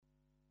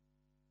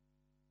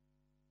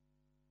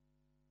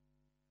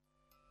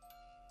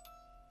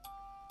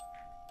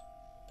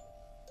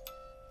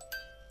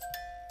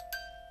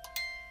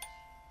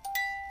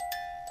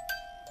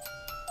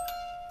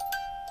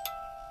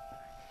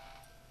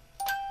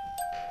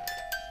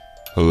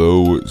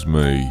Hello, it's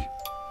me.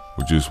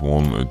 I just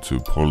wanted to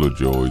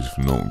apologise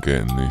for not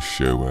getting this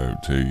show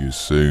out to you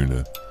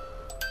sooner.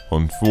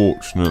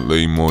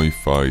 Unfortunately, my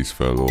face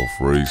fell off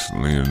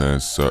recently, and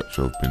as such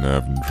I've been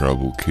having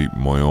trouble keeping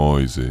my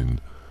eyes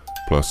in.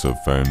 Plus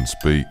I've found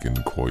speaking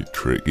quite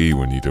tricky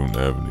when you don't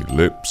have any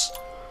lips.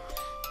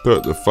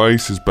 But the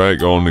face is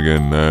back on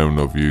again now, and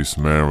I've used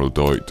some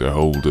Aerodite to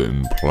hold it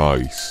in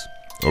place.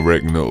 I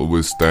reckon it'll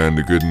withstand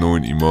a good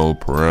 90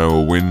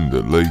 mph wind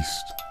at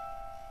least.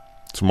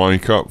 To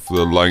make up for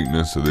the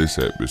lateness of this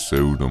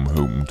episode, I'm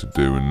hoping to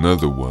do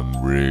another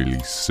one really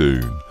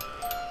soon.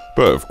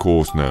 But of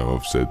course now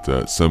I've said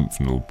that,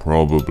 something will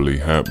probably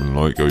happen,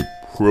 like a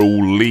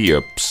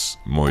prolapse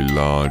my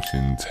large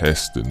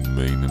intestine,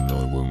 meaning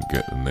I won't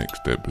get the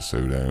next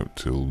episode out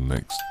till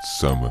next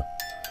summer.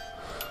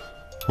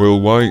 We'll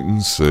wait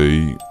and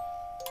see.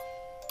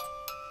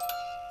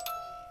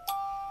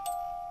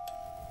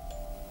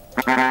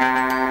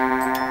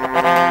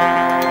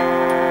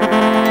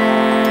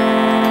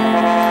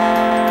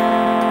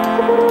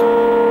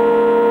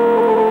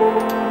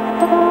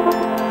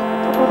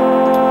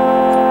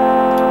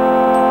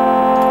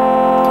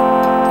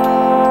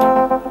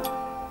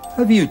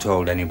 Have you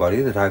told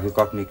anybody that I've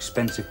got an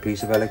expensive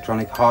piece of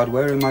electronic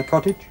hardware in my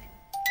cottage?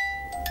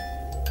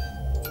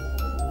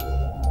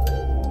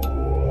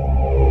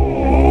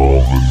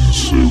 Marvin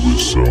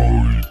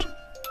Suicide.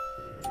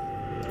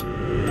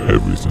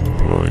 Everything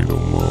played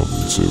on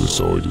Marvin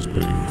Suicide is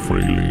being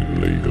freely and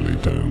legally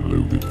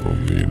downloaded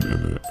from the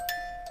internet.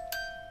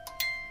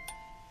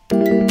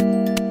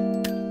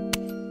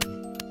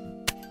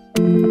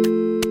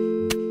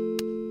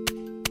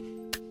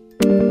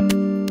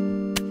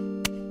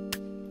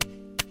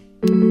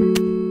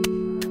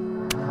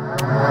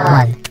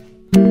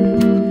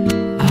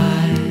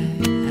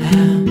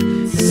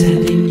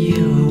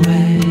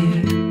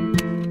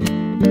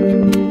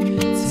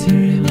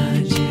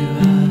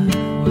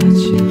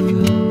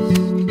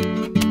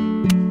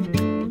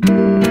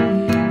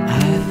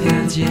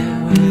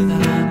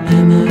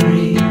 Memory.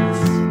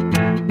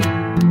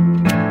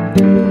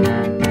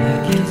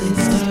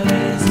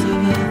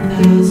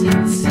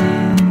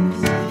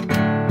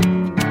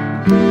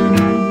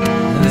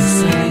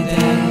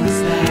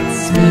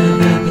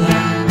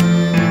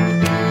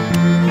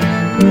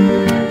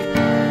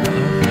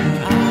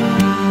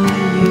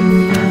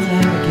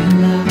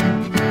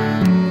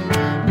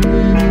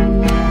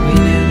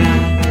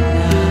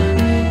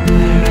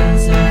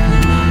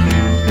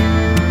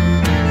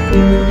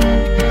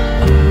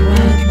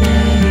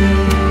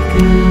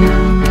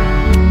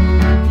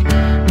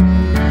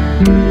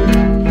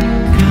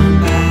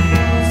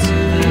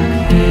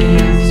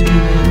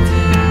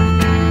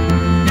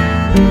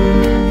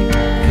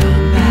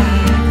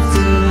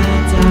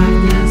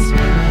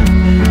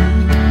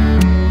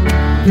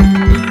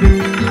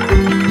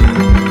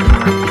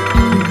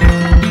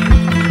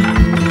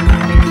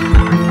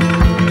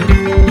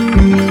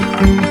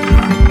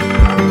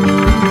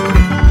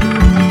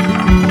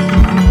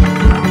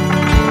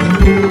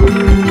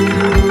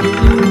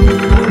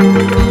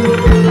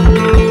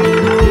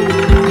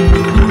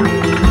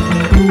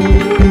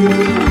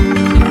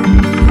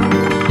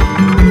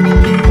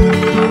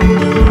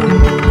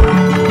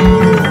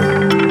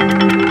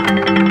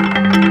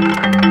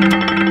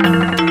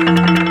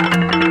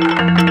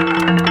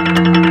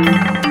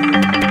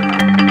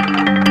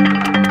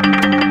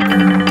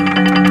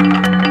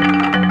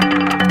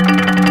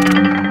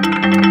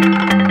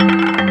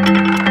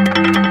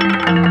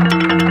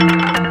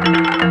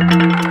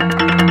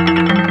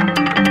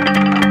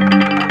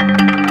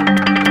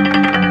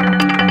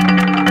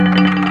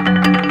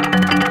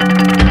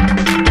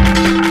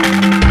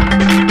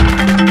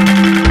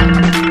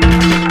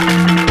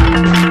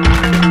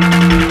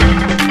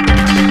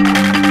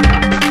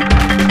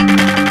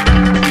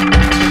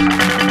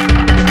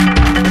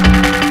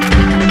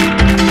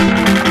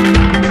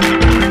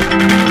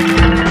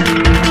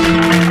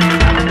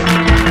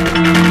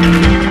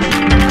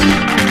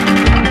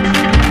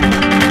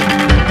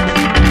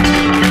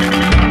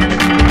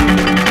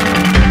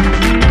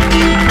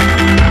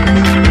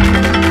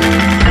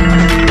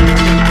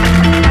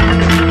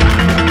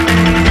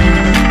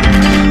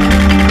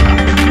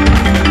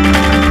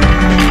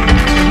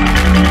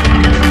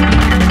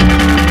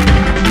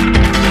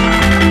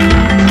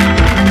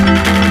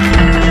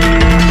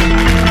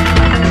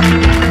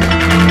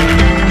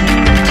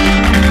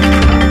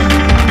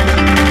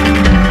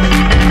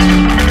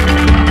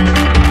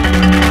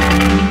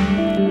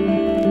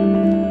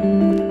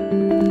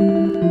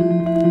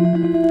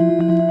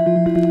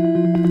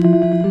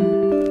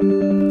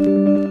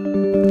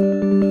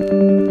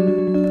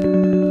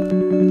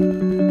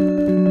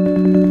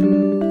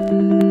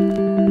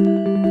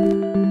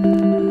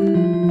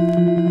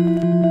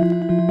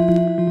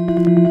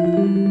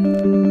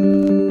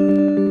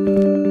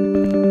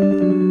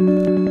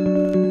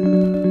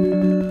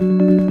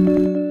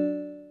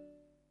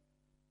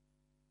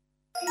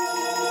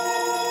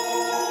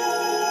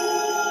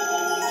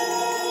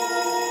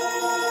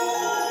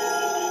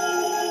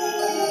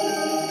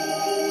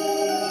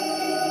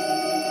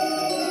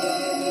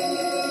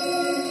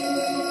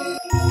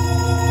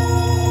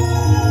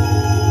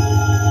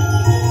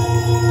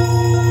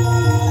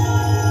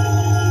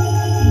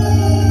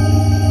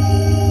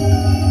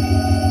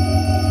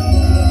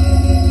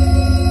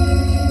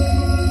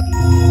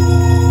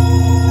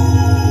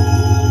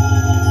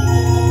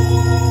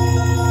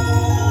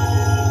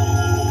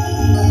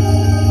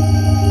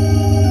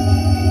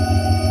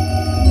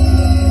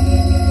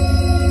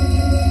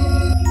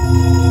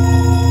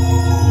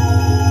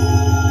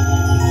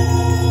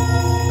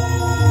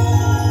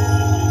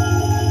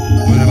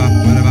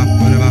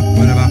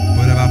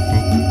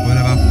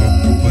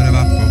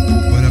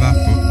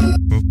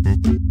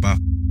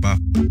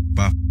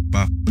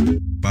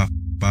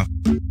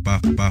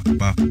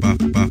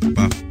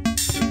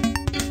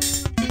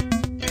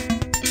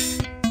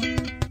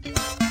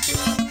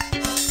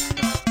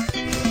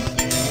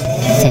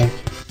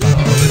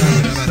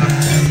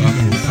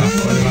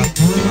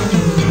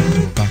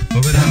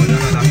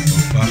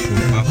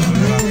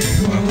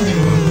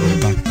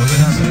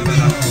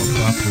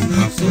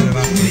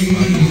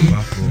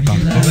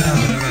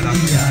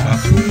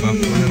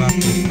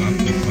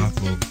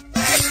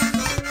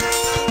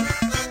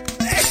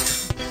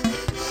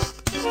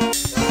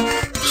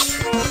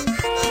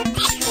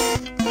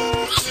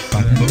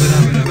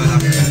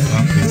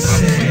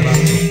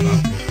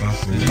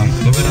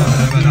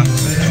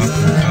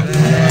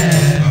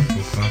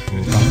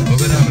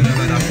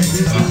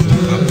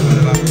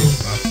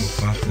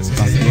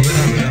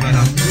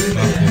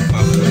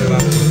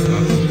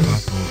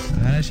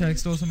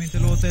 kärlekslåt som inte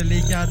låter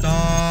likadan.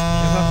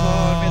 Med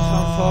fanfar, med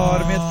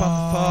fanfar, med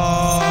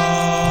fanfar.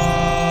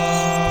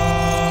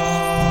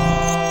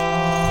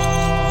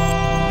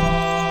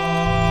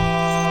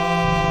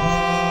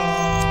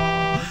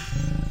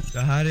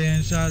 Det här är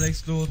en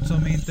kärlekslåt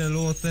som inte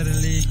låter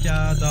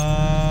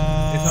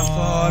likadan. Med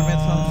fanfar, med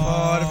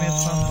fanfar, med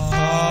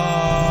fanfar.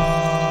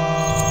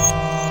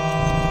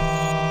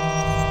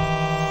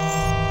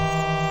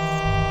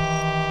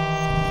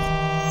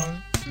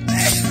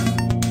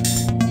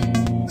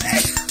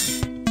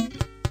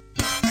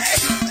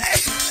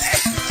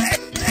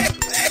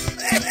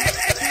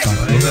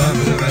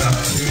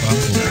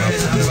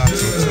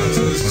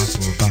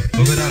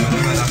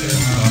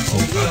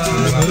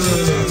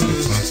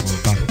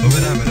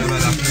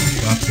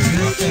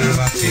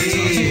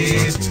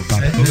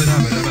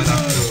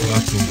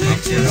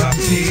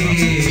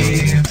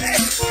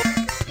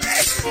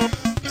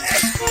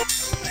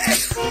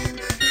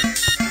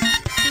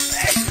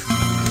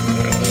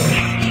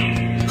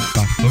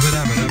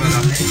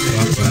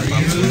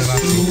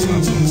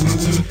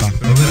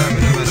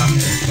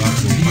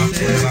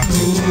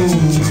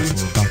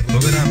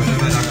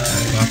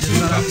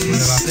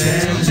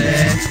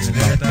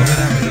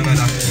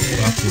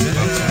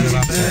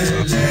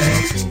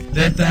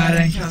 Detta är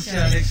en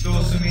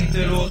kärlekslåt som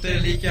inte låter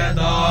likadan.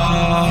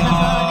 Med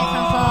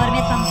fanfar,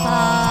 med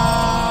fanfar.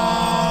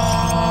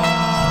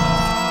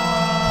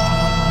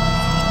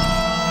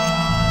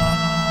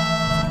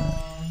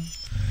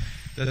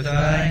 Detta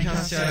är en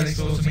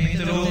kärlekslåt som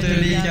inte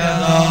låter likadan.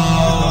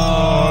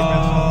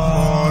 Med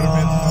fanfar,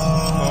 med fanfar.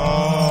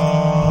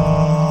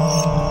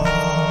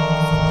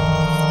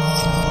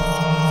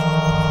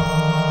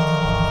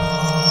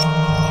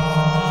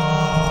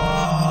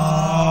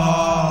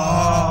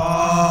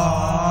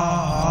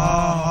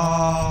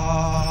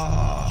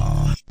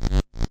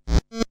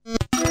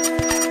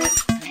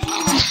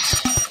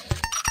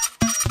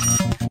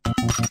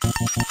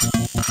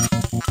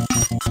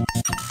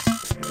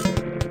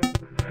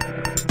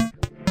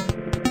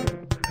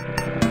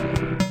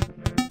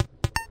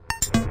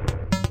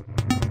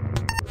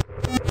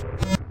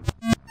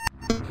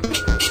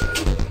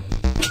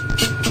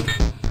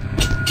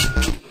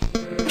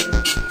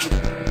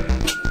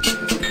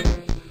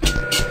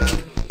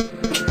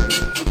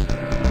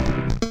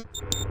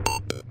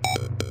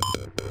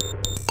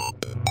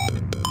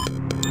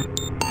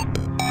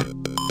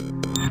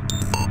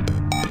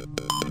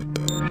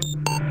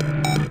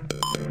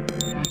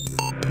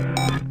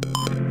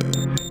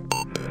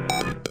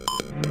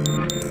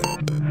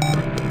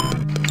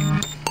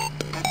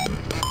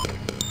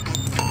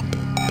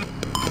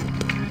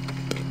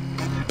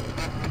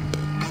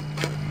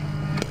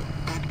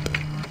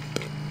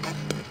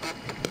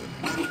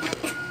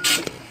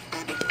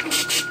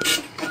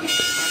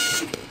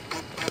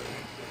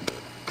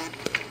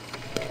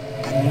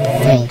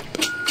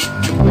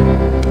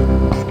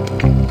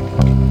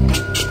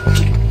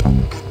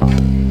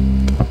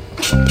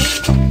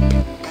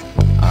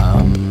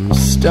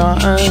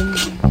 Done.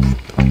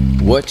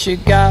 What you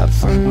got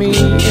for me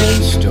in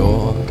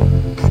store?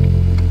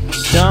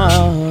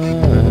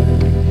 Stun.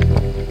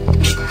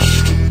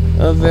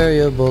 A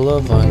variable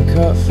of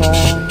uncut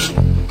form.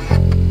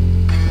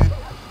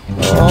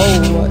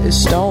 Oh, what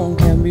is stone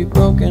can be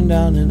broken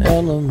down, an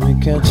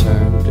element can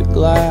turn to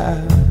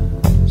glass.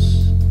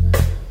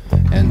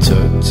 And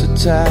took to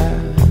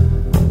task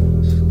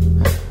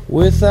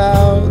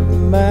without the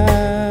mask.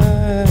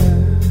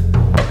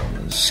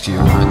 You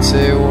might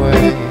say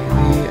away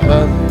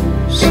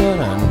others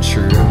and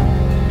untrue,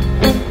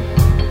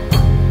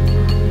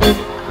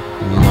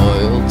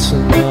 loyal to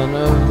none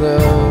of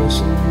those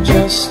and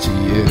just to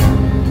you.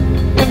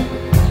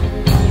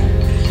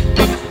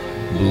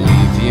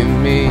 Believe you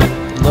me,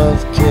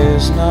 love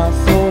cares not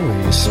for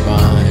your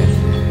spine,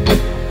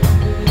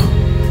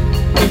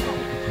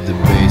 the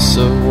base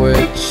of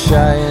which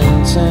I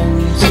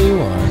intend to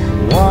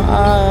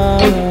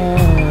unwind.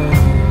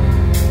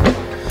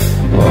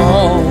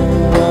 Oh,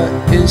 what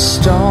is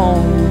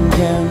stone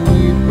can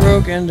be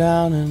broken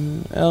down,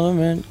 an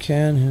element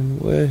can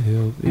and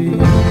will be.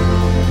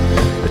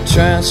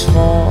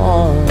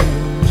 Transformed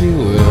you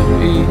will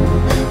be,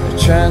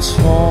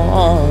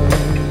 transformed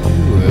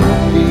you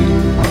will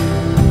be.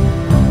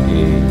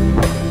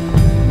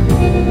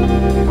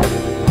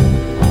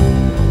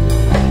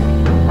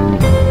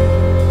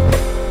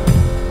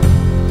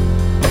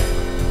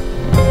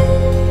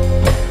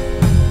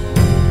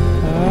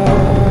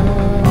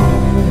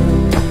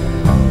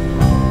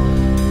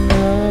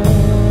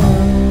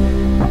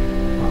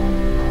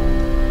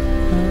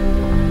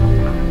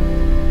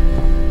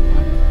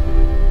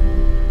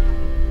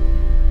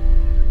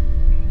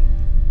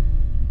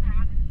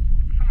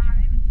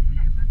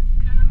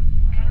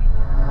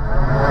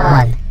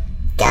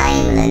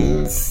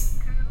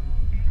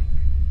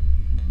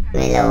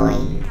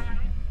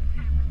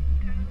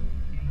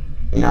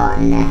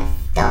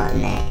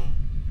 Notnef.net.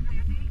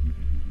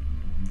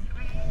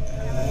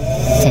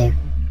 2.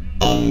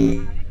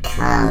 In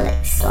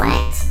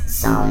Carlslet,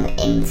 som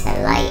inte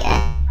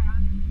later.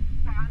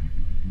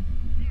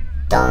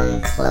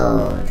 Don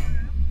Claude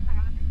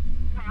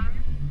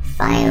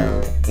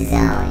failed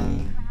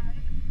design.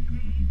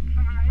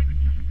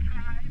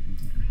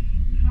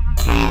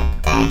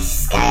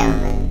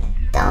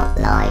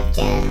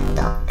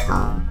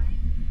 Cap-scaleman.livejournal.com.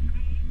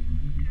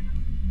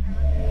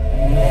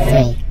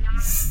 3.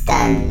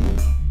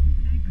 Stunned.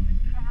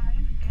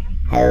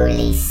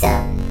 Holy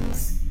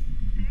sons.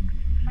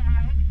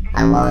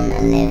 I want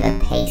to live a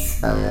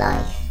peaceful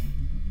life.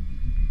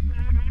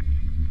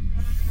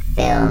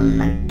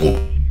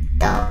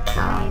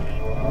 Filmmag.com.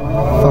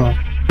 4.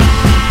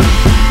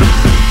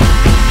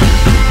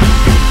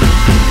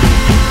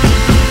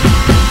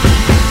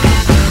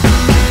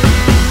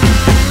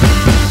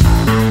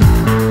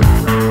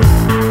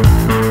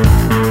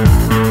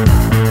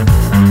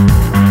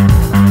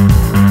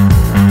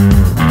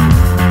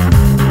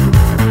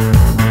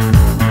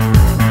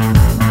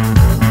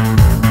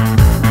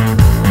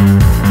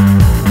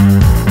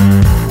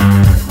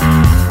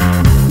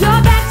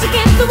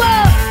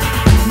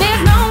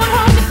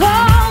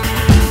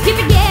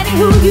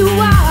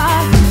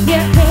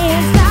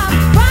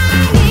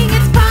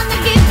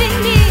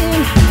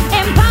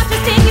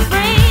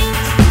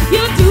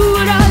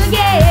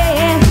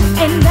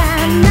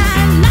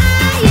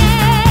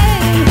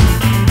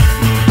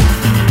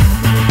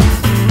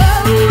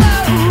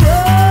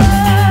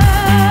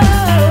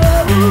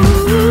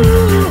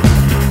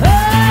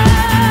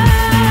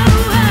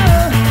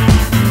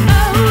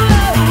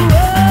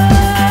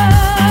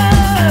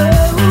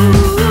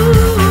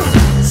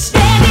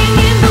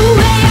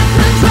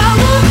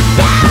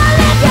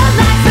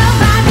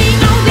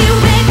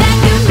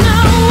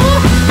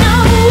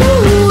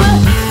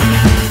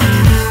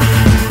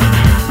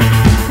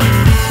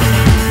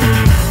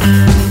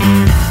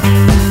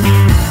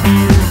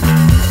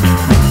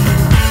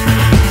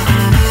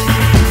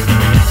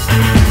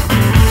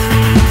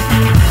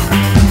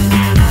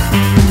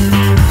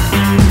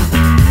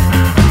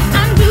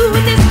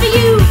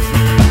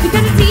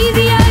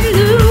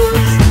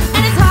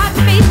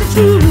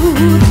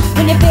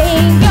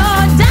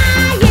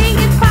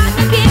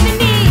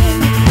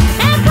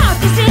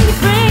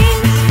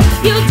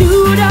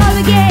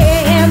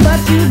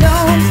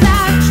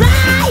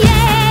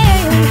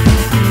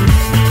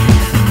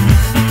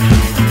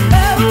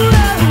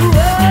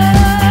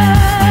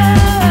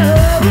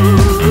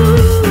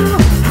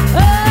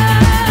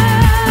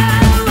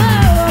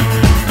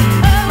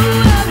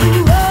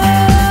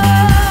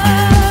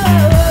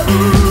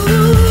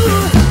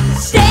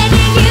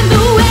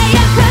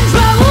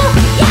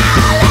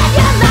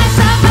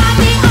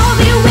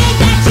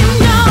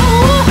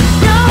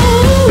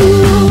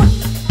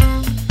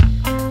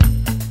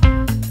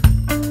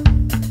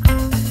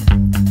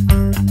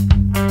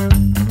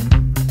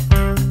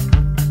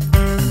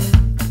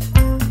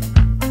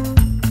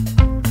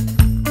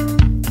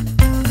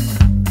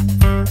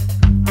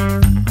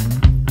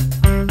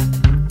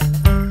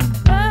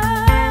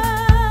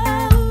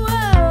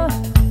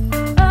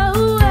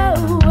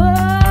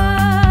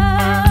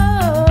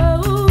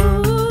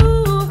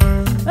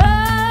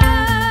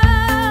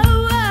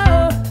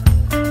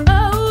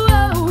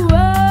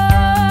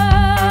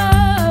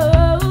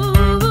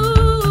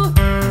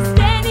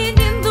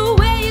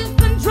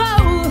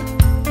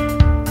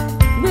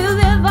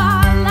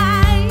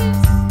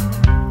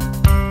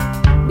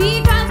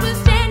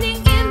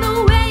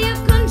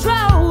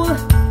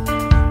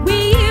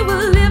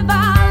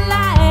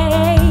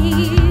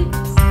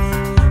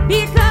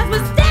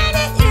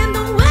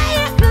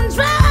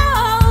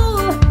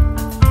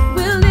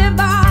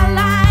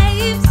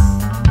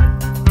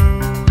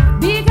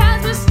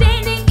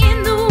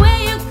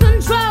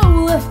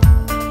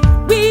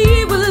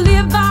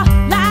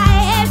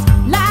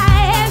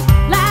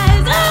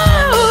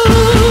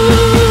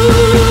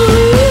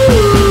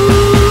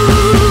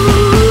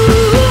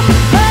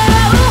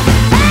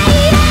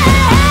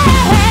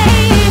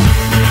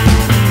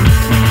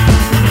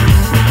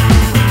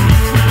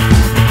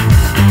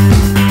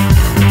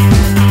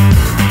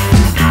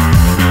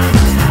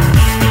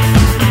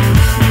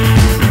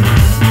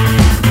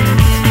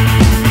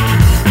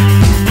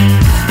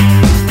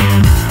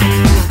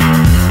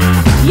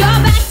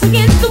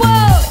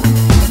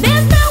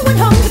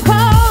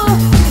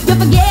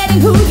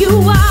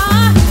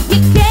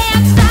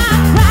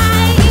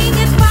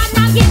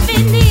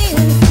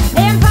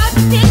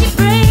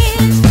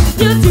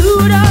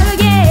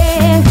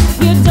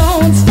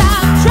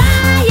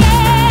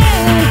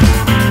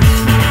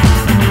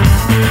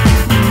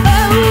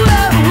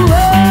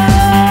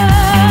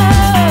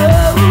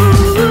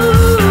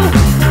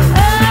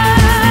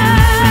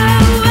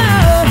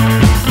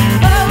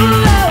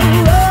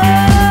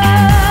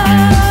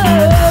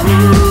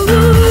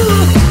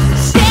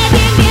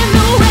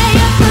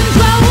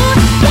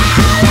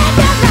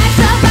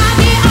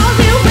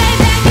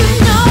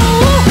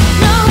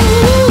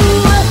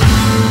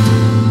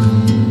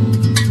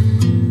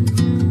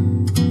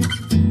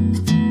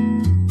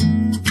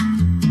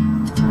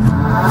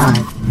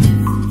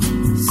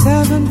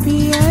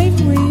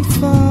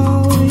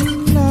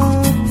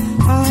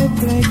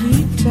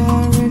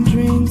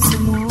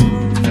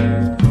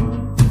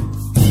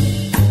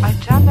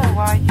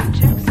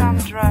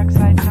 drugs,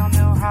 I don't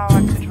know how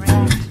I could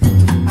react.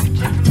 I've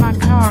taken my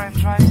car and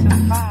drive so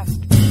fast.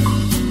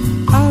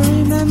 I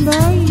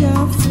remember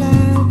your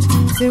flat.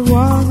 There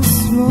was a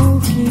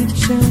small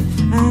kitchen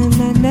and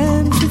an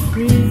empty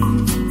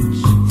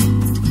fridge.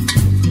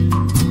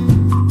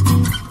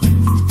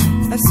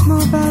 A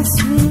small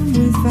bathroom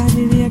with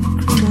vanilla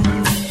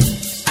cream.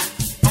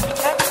 I've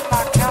taken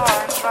my car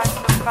and drive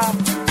so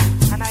fast,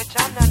 and I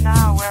don't know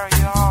now where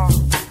you are.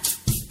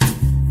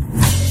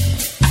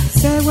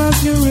 There was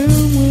your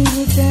room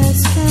with a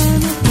desk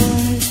and a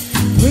bed,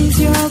 with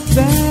your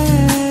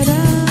bed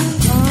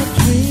and our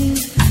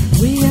dreams.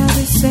 We are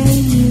the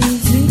same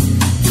music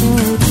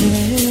all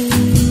day.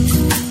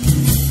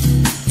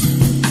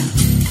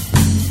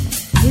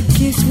 We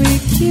kissed,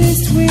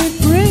 we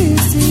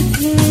breathed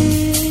deeply.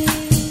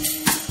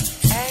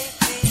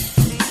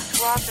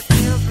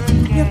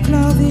 Your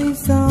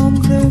clothing's on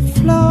the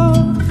floor,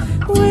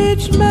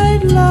 which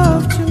made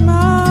love to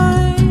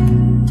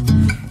mine.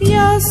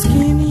 Your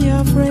skin,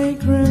 your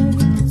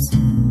fragrance,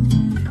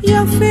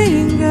 your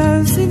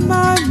fingers in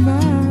my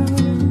mouth.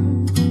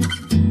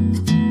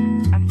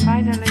 And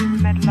finally we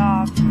made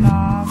love,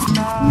 love,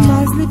 love.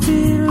 My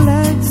sleepy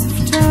legs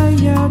after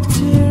your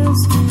tears.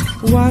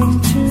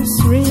 1, 2,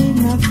 3,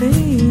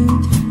 nothing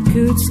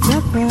could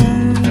stop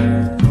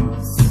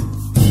us.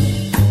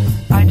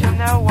 I don't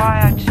know why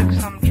I took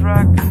some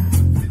drug.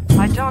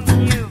 I don't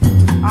knew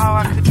how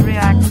I could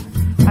react.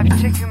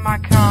 I've taken my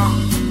car.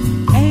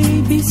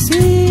 ABC,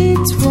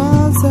 it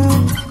was a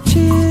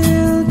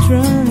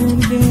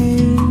children's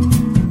game.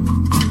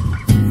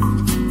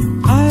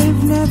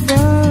 I've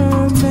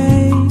never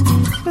made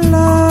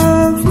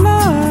love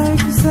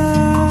like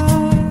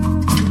that.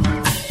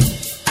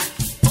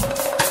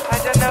 I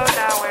don't know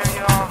now where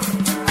you are.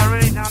 I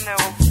really don't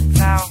know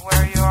now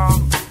where you are.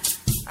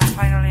 And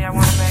finally I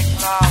want to make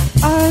love.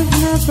 I've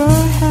never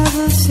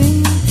ever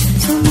seen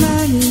so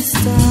many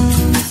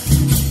stars.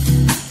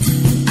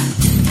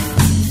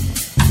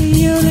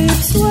 Your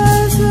lips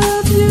was a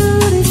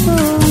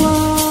beautiful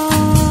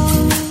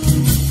one,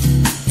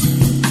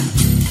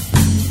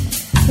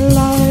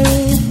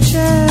 like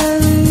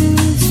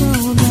cherries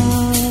on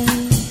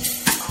ice.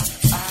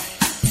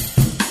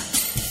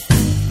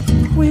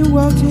 We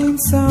walked in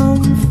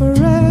some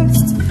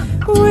forest,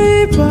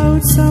 we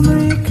bought some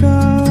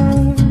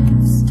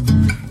records.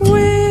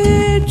 We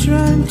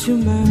drank too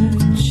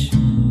much,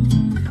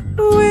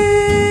 we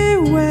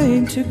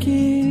went to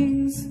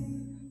Kings,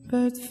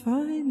 but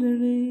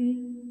finally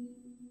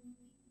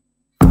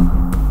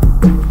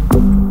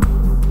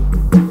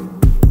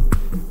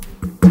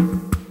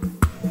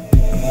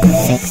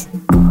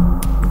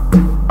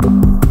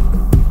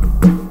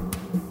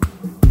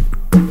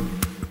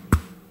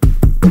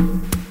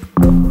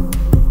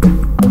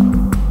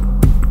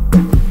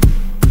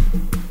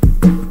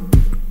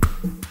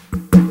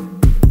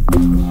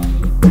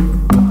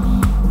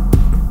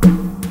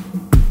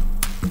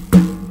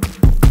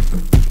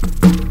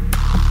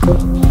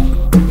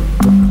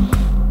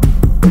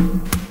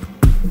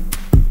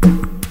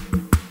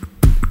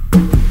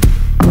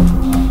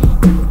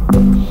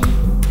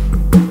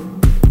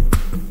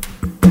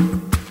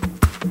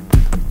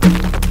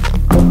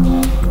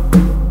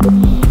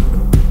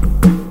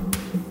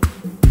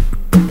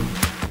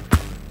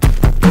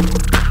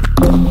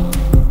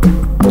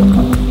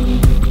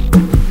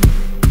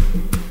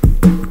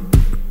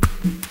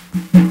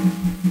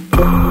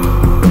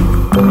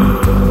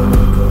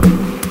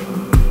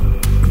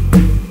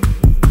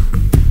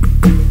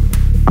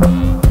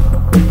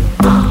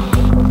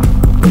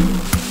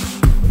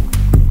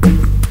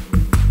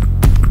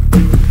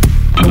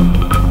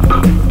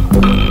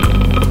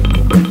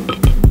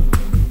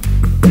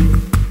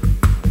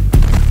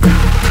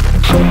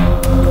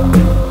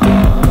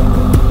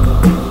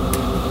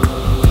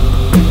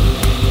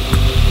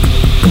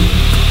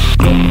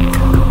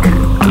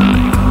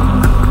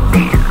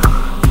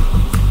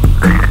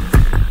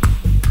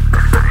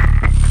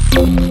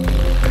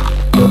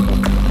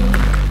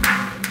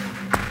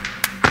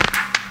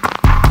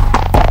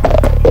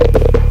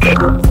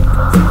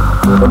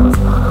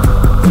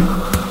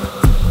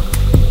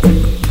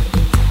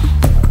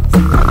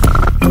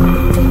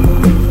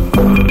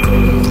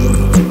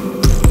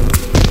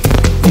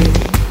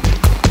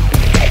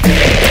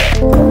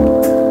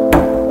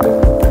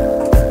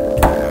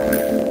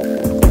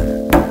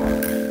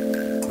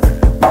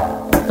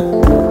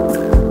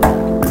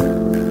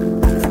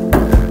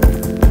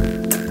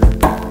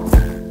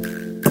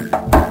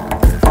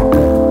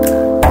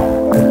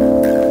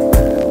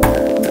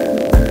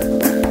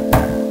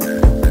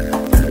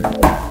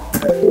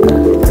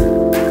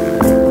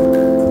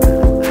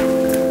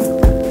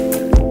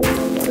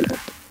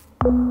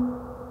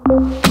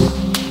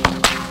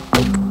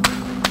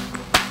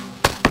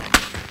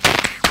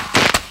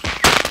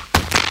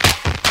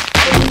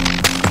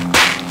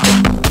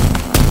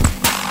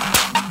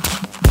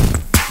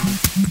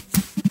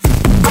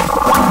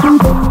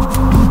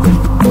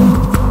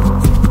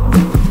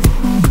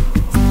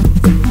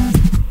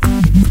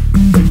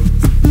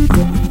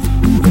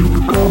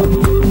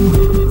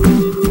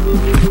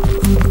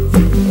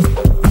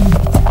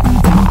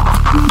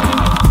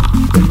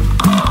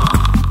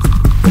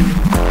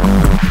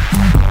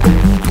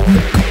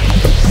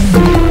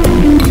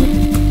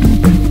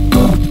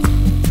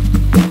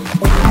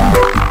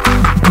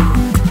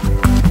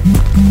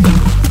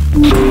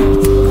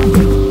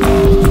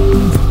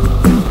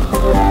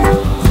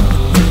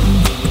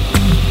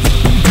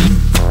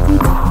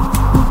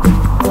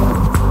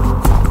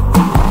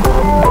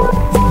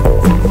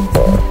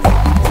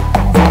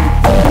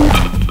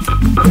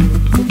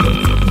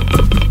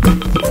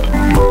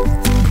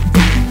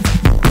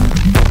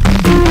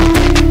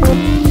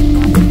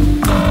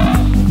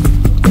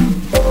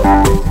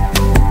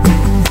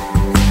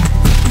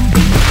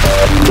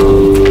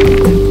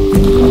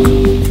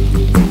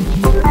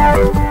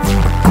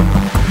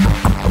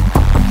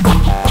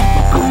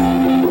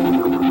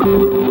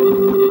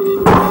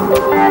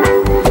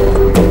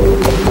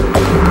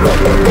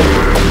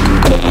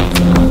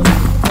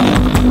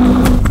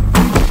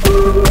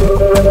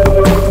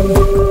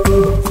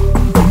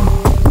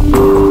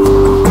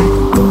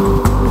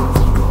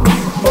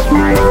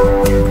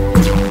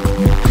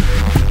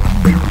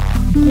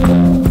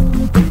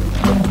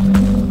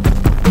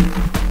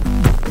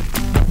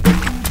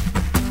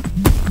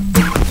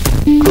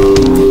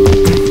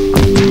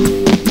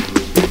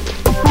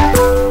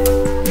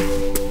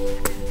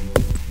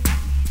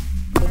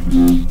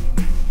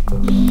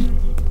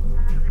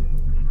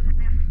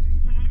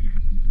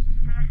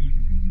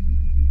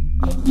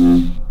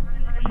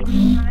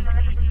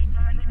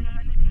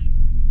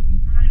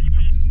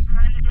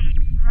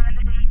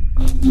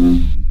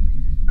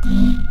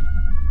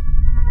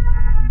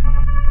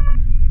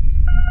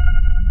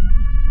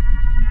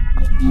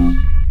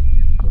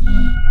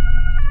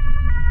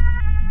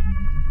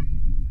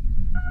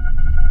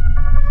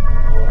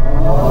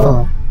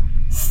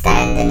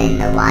standing in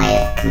the way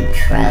of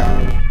control.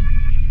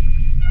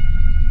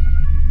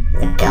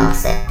 The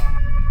gossip,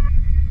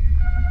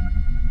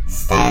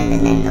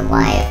 standing in the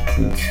way of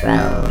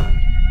control.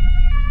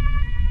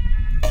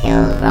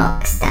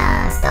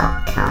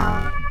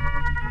 KillRockstars.com.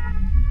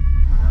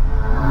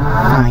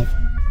 I'm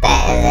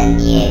better than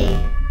you.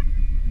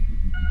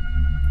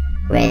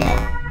 Ritter.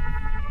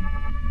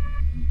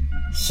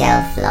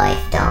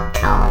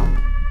 Shelflife.com.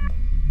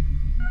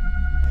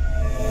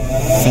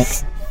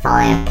 6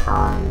 Fire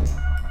Pond.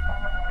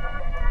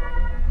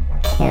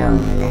 Kiln.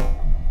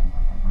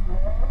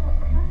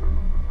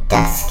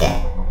 Dusker.